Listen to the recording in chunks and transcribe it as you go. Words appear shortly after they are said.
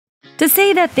To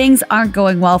say that things aren't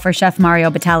going well for Chef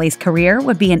Mario Batali's career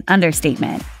would be an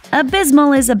understatement.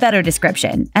 Abysmal is a better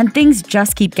description, and things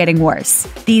just keep getting worse.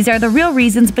 These are the real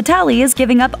reasons Batali is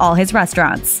giving up all his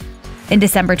restaurants. In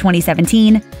December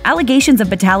 2017, allegations of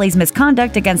Batali's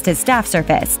misconduct against his staff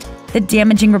surfaced. The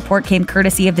damaging report came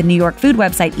courtesy of the New York food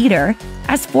website Eater,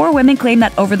 as 4 women claimed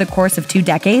that over the course of 2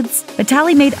 decades,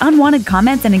 Batali made unwanted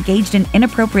comments and engaged in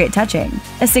inappropriate touching.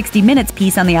 A 60 Minutes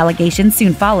piece on the allegations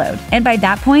soon followed, and by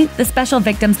that point, the Special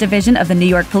Victims Division of the New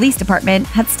York Police Department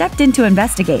had stepped in to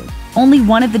investigate. Only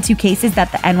one of the 2 cases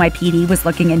that the NYPD was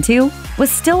looking into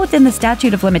was still within the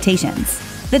statute of limitations.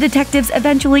 The detectives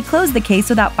eventually closed the case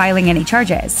without filing any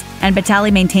charges, and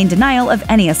Batali maintained denial of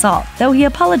any assault, though he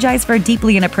apologized for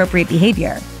deeply inappropriate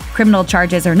behavior. Criminal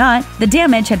charges or not, the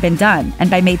damage had been done, and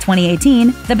by May 2018,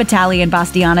 the Batali and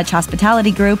Bastianich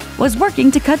Hospitality Group was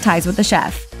working to cut ties with the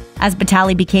chef. As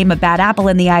Batali became a bad apple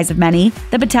in the eyes of many,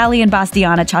 the Batali and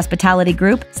Bastianich Hospitality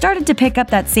Group started to pick up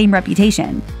that same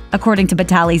reputation. According to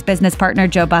Batali's business partner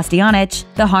Joe Bastianich,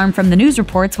 the harm from the news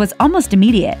reports was almost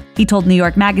immediate. He told New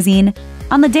York Magazine,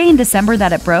 "On the day in December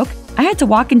that it broke, I had to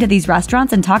walk into these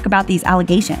restaurants and talk about these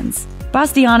allegations."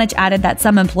 Bastianich added that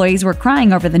some employees were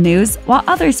crying over the news, while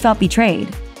others felt betrayed.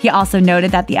 He also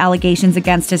noted that the allegations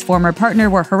against his former partner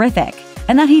were horrific,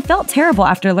 and that he felt terrible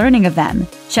after learning of them.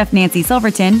 Chef Nancy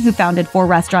Silverton, who founded 4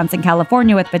 restaurants in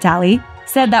California with Batali,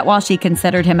 said that while she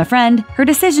considered him a friend, her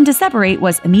decision to separate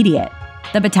was immediate.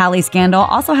 The Batali scandal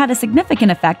also had a significant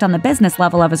effect on the business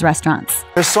level of his restaurants.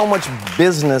 There's so much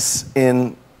business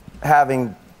in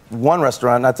having one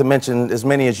restaurant, not to mention as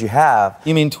many as you have.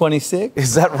 You mean 26?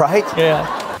 Is that right? Yeah.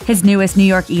 His newest New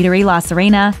York eatery, La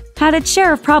Serena, had its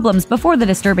share of problems before the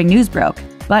disturbing news broke,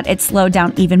 but it slowed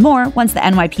down even more once the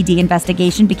NYPD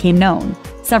investigation became known.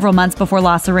 Several months before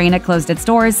La Serena closed its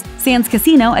doors, Sands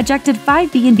Casino ejected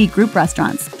 5 B&B group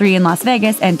restaurants, 3 in Las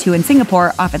Vegas and 2 in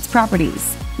Singapore, off its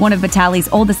properties. One of Batali's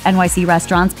oldest NYC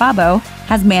restaurants, Babo,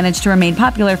 has managed to remain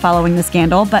popular following the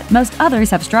scandal, but most others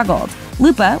have struggled.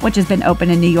 Lupa, which has been open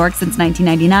in New York since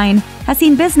 1999, has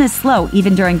seen business slow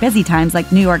even during busy times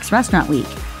like New York's Restaurant Week.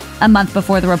 A month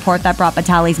before the report that brought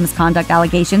Batali's misconduct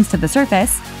allegations to the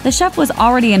surface, the chef was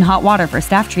already in hot water for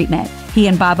staff treatment. He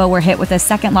and Babo were hit with a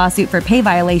second lawsuit for pay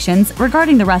violations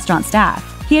regarding the restaurant staff.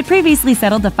 He had previously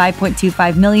settled a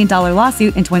 $5.25 million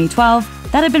lawsuit in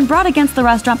 2012 that had been brought against the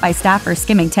restaurant by staff for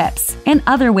skimming tips and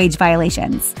other wage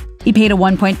violations. He paid a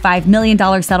 $1.5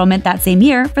 million settlement that same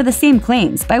year for the same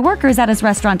claims by workers at his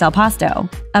restaurant Del Pasto.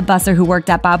 A busser who worked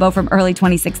at Babo from early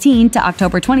 2016 to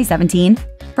October 2017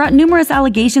 brought numerous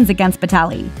allegations against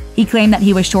Batali. He claimed that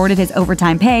he was shorted his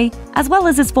overtime pay, as well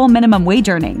as his full minimum wage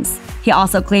earnings. He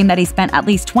also claimed that he spent at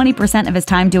least 20% of his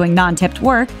time doing non-tipped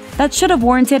work that should have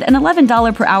warranted an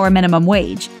 $11 per hour minimum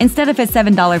wage, instead of his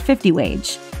 $7.50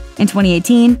 wage. In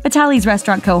 2018, Batali's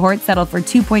restaurant cohort settled for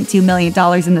 $2.2 million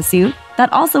in the suit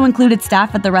that also included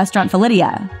staff at the restaurant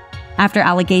Felidia. After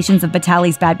allegations of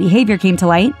Batali's bad behavior came to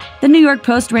light, the New York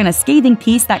Post ran a scathing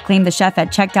piece that claimed the chef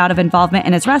had checked out of involvement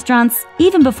in his restaurants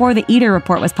even before the Eater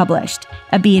report was published.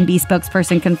 A B&B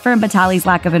spokesperson confirmed Batali's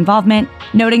lack of involvement,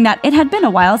 noting that it had been a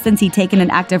while since he'd taken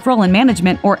an active role in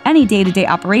management or any day-to-day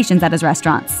operations at his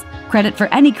restaurants. Credit for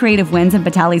any creative wins in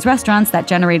Batali's restaurants that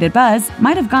generated buzz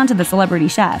might have gone to the celebrity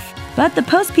chef, but the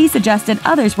Post piece suggested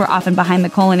others were often behind the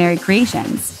culinary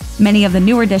creations. Many of the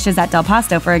newer dishes at Del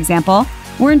Pasto, for example,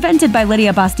 were invented by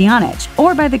Lydia Bastianich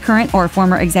or by the current or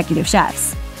former executive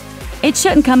chefs. It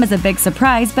shouldn't come as a big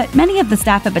surprise, but many of the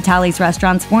staff at Batali's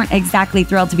restaurants weren't exactly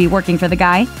thrilled to be working for the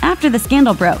guy after the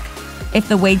scandal broke. If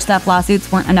the wage theft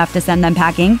lawsuits weren't enough to send them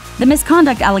packing, the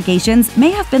misconduct allegations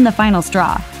may have been the final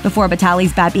straw. Before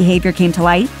Batali's bad behavior came to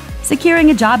light, securing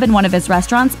a job in one of his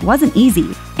restaurants wasn't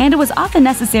easy, and it was often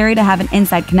necessary to have an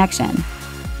inside connection.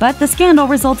 But the scandal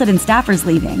resulted in staffers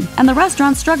leaving, and the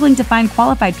restaurant struggling to find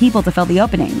qualified people to fill the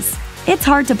openings. It's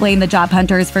hard to blame the job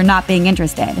hunters for not being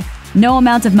interested. No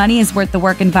amount of money is worth the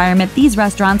work environment these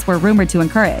restaurants were rumored to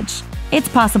encourage. It's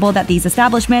possible that these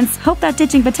establishments hope that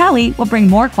ditching Batali will bring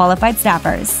more qualified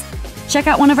staffers. Check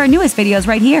out one of our newest videos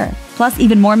right here. Plus,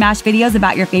 even more MASH videos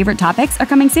about your favorite topics are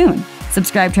coming soon.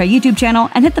 Subscribe to our YouTube channel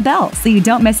and hit the bell so you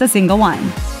don't miss a single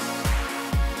one.